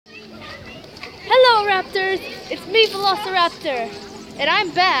Velociraptors, it's me, Velociraptor, and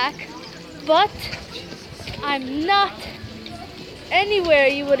I'm back, but I'm not anywhere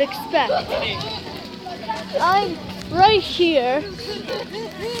you would expect. I'm right here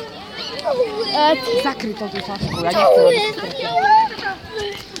at... Zakryj tą tu faszku, ja nie chcę robić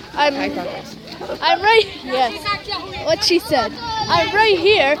I'm right, yes, what she said. I'm right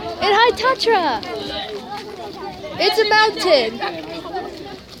here in High Tatra. It's a mountain.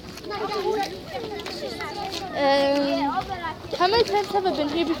 How many times have I been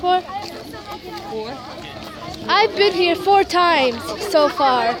here before? 4. I've been here 4 times so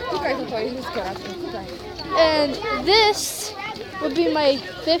far. And this would be my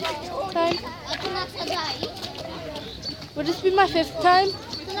 5th time. Would this be my 5th time?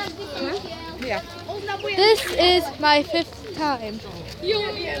 Yeah. This is my 5th time.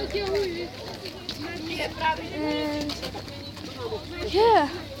 And yeah.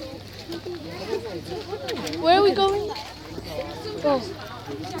 Where are we going? Oh.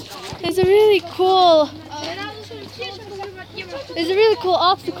 There's a really cool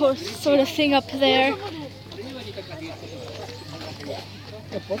obstacle sort of thing up there.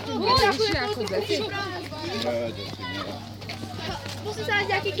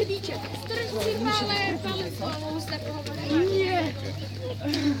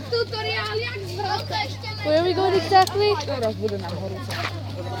 Where are we going exactly?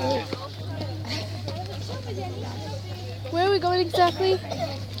 Where are we going exactly?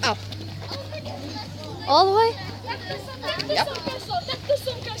 Up. All the way? Yep.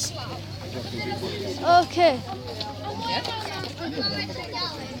 Okay.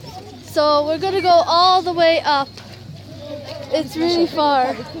 So we're gonna go all the way up. It's really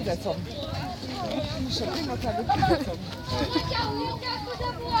far.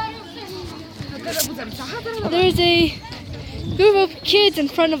 There's a group of kids in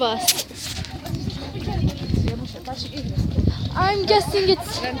front of us. I'm guessing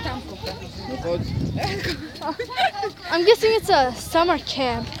it's a summer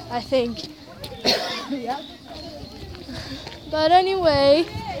camp, I think. But anyway,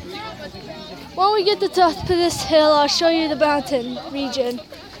 when we get to the top of this hill, I'll show you the mountain region.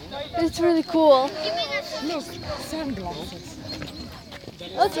 It's really cool. Look, sunglasses.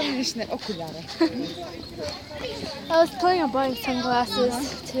 Okay. I was planning on buying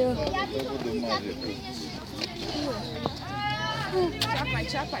sunglasses too.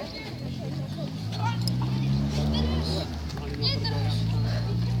 Czapaj.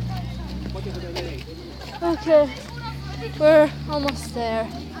 Okay, we're almost there.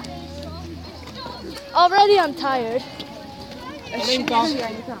 Already I'm tired.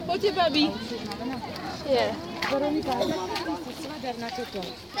 What's your baby? Yeah.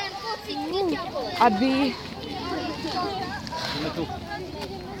 Abi.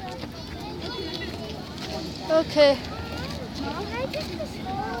 Okay.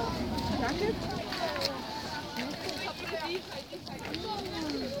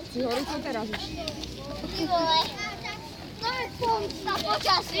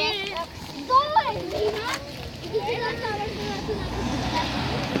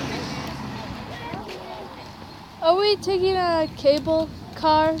 Are we taking a cable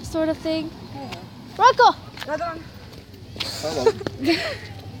car sort of thing? Rocco! Hello.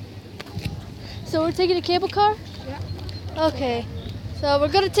 So we're taking a cable car? Yeah. Okay. So we're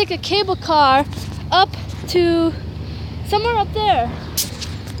gonna take a cable car up to somewhere up there.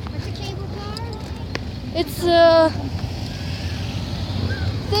 What's a cable car? It's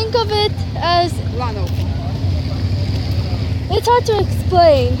think of it as, Lano. it's hard to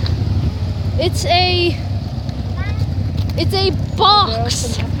explain. It's a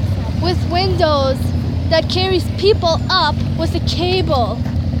box with windows that carries people up with a cable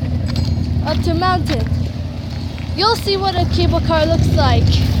up to a mountain. You'll see what a cable car looks like.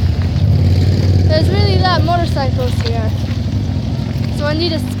 There's really a lot of motorcycles here, so I need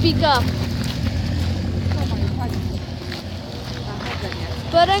to speak up.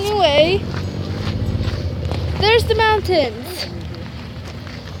 But anyway, there's the mountains.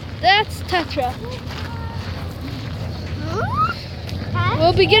 That's Tatra.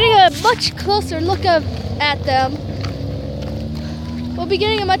 We'll be getting a much closer look at them. We'll be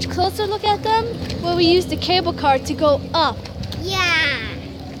getting a much closer look at them when we use the cable car to go up. Yeah.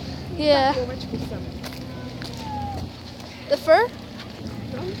 Yeah. The fur?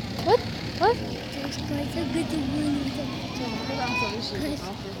 What? What?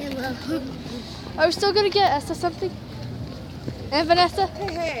 Are we still gonna get Essa something? And Vanessa?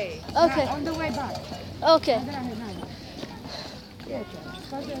 Hey. Okay. On the way back. Okay.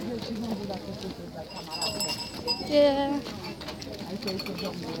 Yeah.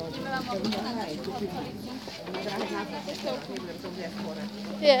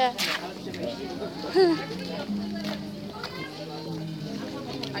 Yeah.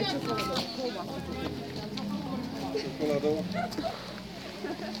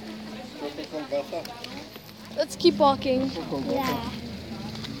 Let's keep walking. Yeah.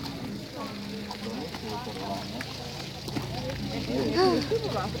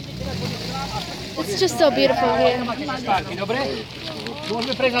 It's just so beautiful here.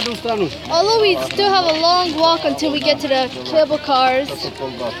 Although we still have a long walk until we get to the cable cars.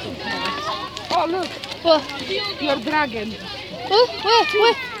 Oh, look, What? your dragon.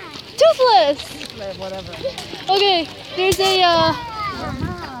 What? Toothless! Whatever. Okay, there's a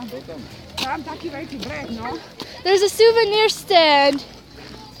Tam taki wielki brek, no. there's a souvenir stand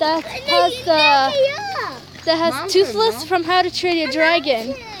that has Toothless from How to Train Your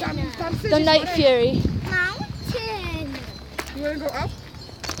Dragon, Tam the Night Fury. Mountain. You wanna go up?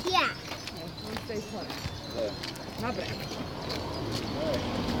 Yeah. Stay put. Na brek.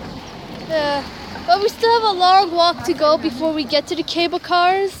 Yeah, but we still have a long walk to go before we get to the cable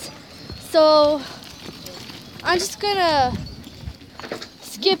cars. So I'm just gonna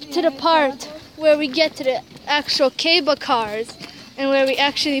skip to the part where we get to the actual cable cars and where we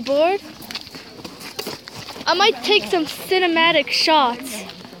actually board. I might take some cinematic shots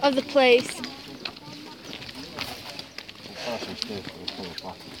of the place.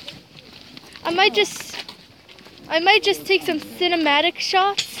 I might just take some cinematic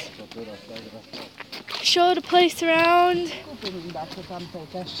shots. Show the place around.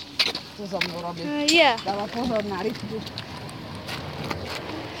 Yeah.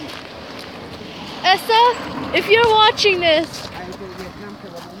 Essa, if you're watching this,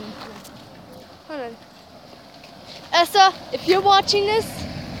 hold on. Essa, if you're watching this,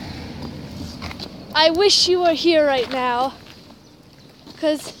 I wish you were here right now,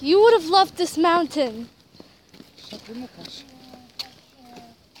 because you would have loved this mountain.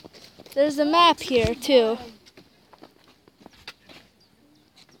 There's a map here too.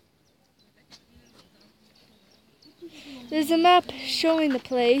 There's a map showing the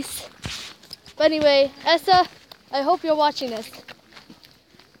place. But anyway, Essa, I hope you're watching this.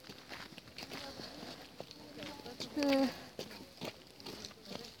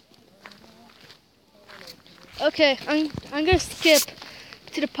 Okay, I'm gonna skip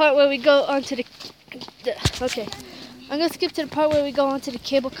to the part where we go onto the okay. I'm gonna skip to the part where we go onto the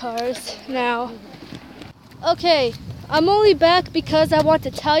cable cars now. Okay, I'm only back because I want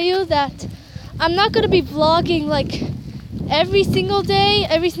to tell you that I'm not gonna be vlogging like every single day,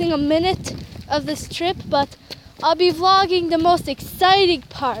 every single minute of this trip, but I'll be vlogging the most exciting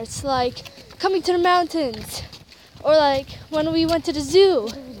parts, like coming to the mountains, or like when we went to the zoo.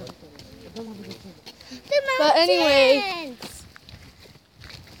 But anyway,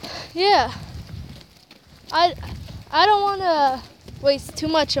 yeah, I don't want to waste too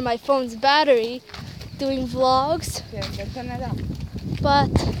much of my phone's battery doing vlogs, but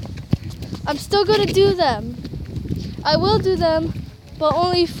I'm still going to do them. I will do them, but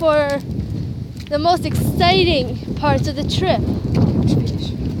only for the most exciting parts of the trip.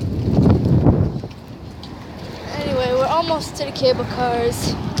 Anyway, we're almost to the cable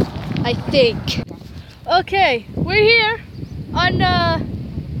cars, I think. Okay, we're here on a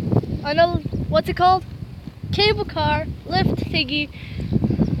what's it called? Cable car lift thingy.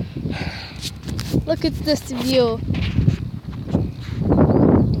 Look at this view.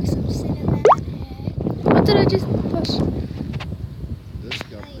 What did I just push?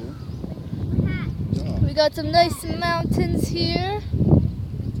 We got some nice mountains here.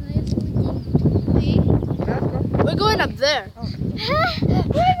 We're going up there.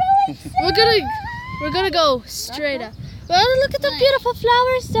 We're gonna go straight up. Well, look at the beautiful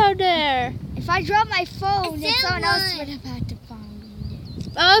flowers down there. If I drop my phone, then someone else would have had to find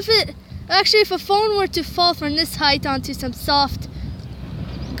it. If a phone were to fall from this height onto some soft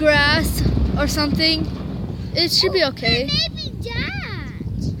grass or something, it should be okay. Maybe that.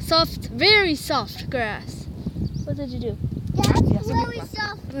 Soft, very soft grass. What did you do? That's really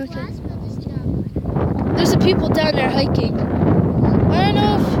soft Okay. glass, but it's not. There's some people down there hiking.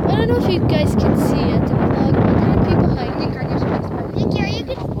 I don't know if you guys can see it in the vlog, but there are people hiking. Nikki, are you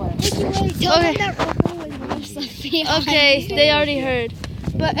good? Tell Okay. them that Rocco was more stuff behind. Okay, they already heard.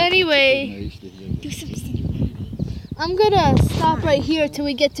 But anyway, Do something. I'm gonna stop right here till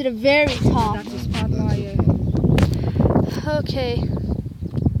we get to the very top. Okay.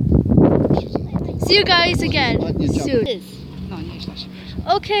 See you guys again soon.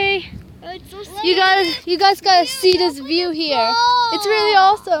 Okay. You guys gotta see this view here. It's really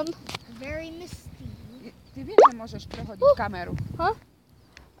awesome. Very misty. nie możesz przechodzić kamerą.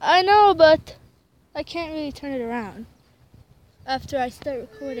 I know, but I can't really turn it around after I start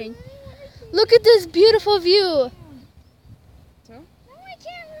recording. Look at this beautiful view. Co? No, I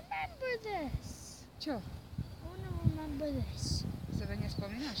can't remember this. Co? I want to remember this. Sobie nie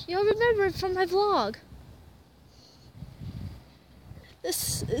wspominasz? You'll remember it from my vlog.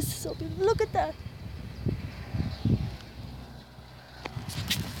 This is so beautiful. Look at that.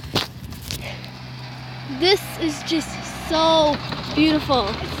 This is just so beautiful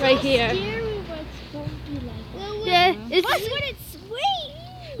right here. Scary what it's going to be like. Yeah, it's Plus when it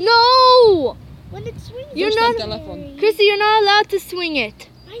swings. no. When it swings. You're Puść not, ten telefon. Chrissy. You're not allowed to swing it.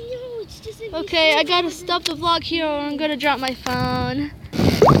 I know, it's just a Okay, I gotta stop the vlog here, or I'm gonna drop my phone.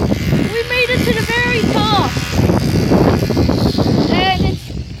 We made it to the very top, and it's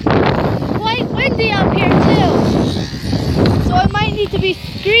quite windy up here too. So I might need to be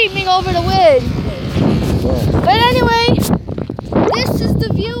screaming over the wind. But anyway, this is the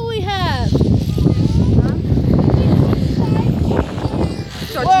view we have.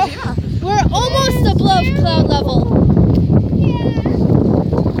 Co ci zima? We're almost above cloud level.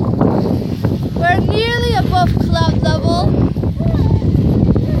 We're nearly above cloud level.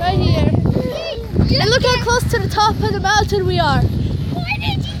 Right here. And look how close to the top of the mountain we are. Why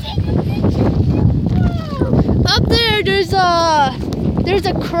did you take a picture? Up there, there's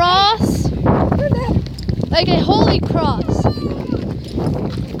a cross, like a holy cross.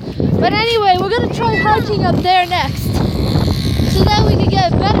 But anyway, we're gonna try hiking up there next, so that we can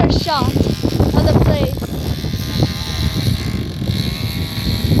get a better shot of the place.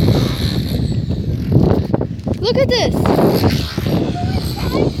 Look at this.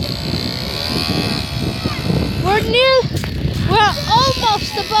 We're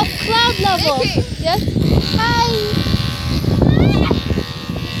almost above cloud level. Nikki. Yes? Hi.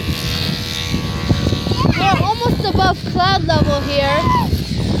 We're almost above cloud level here,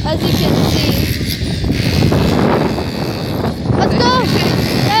 as you can see. Let's go.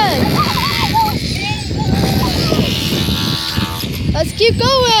 Yes. Let's keep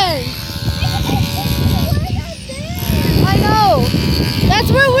going. I know.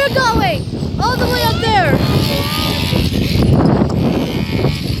 That's where we're going. All the way up there.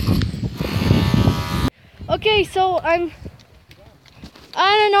 Okay, so I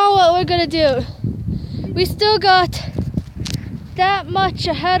don't know what we're gonna do. We still got that much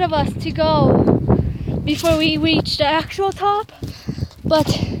ahead of us to go before we reach the actual top. But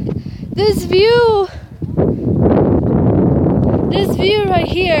this view right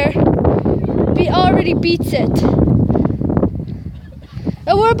here already beats it.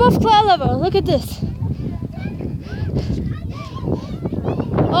 And we're above cloud level. Look at this.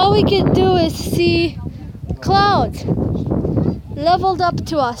 All we can do is see clouds leveled up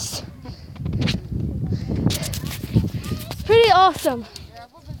to us. It's pretty awesome.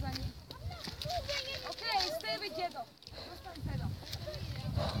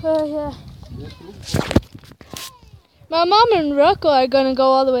 Yeah. My mom and Rocco are gonna go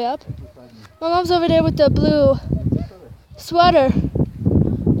all the way up. My mom's over there with the blue sweater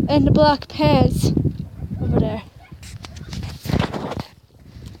and the black pants over there.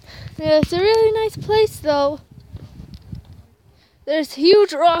 Yeah, it's a really nice place though. There's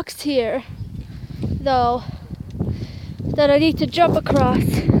huge rocks here though that I need to jump across.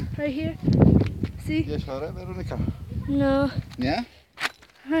 Right here. See? Wiesz chore, Weronika? No. Nie?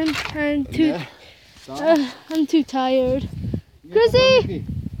 I'm too Nie? I'm too tired. Nie, Chrissy!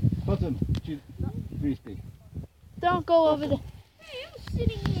 Potem ci wyśpi. Don't go over there. Hey, I'm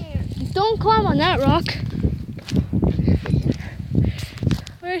sitting here. Don't climb on that rock.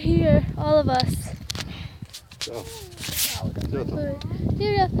 We're here, all of us. Co? Co to?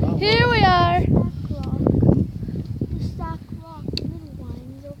 Here we are. The stock rock, little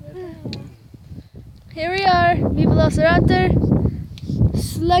ones over there. Here we are. Me Velociraptor,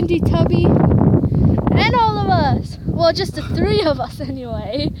 Sluggy Tubby, and all of us. Well, just the three of us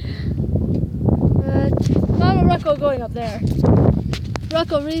anyway. But Mom and Rocco are going up there.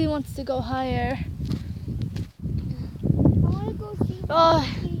 Rocco really wants to go higher. I want to go see Oh, rock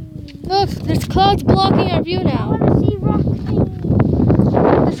things. look, there's clouds blocking our view I now. want to see rock things.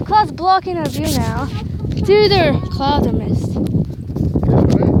 There's clouds blocking our view now. Through their clouds are mist.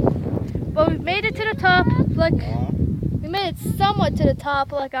 But we've made it to the top, like we made it somewhat to the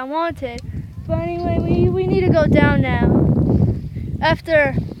top like I wanted. But anyway, we need to go down now.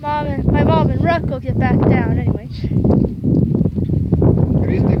 After my mom and Rocco get back down anyway.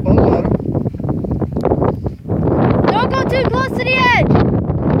 Kristi, pozor. Don't go too close to the edge!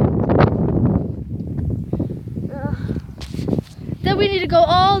 Then we need to go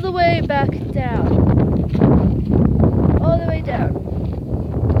all the way back down.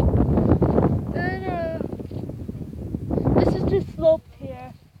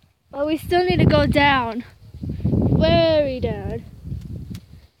 we still need to go down. Very down.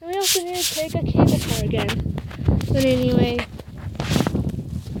 And we also need to take a cable car again. But anyway,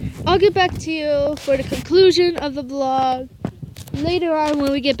 I'll get back to you for the conclusion of the vlog later on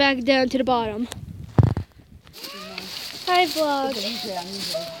when we get back down to the bottom. Hi vlog.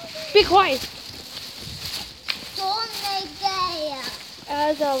 Be quiet.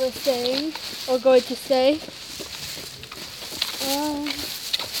 As I was saying, or going to say,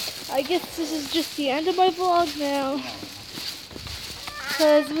 I guess this is just the end of my vlog now.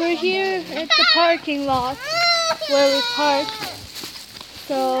 Because we're here at the parking lot where we parked.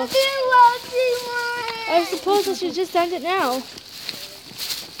 So I suppose I should just end it now.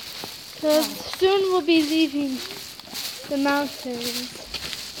 Because soon we'll be leaving the mountains.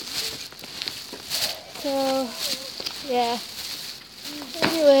 So, yeah.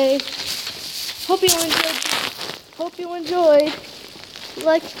 Anyway, hope you enjoyed.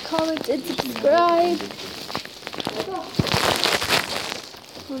 Like, comment, and subscribe.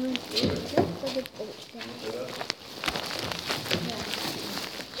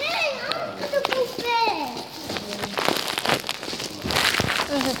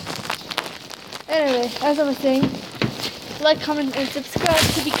 Anyway, as I was saying, like, comment, and subscribe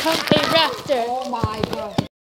to become a raptor. Oh my god.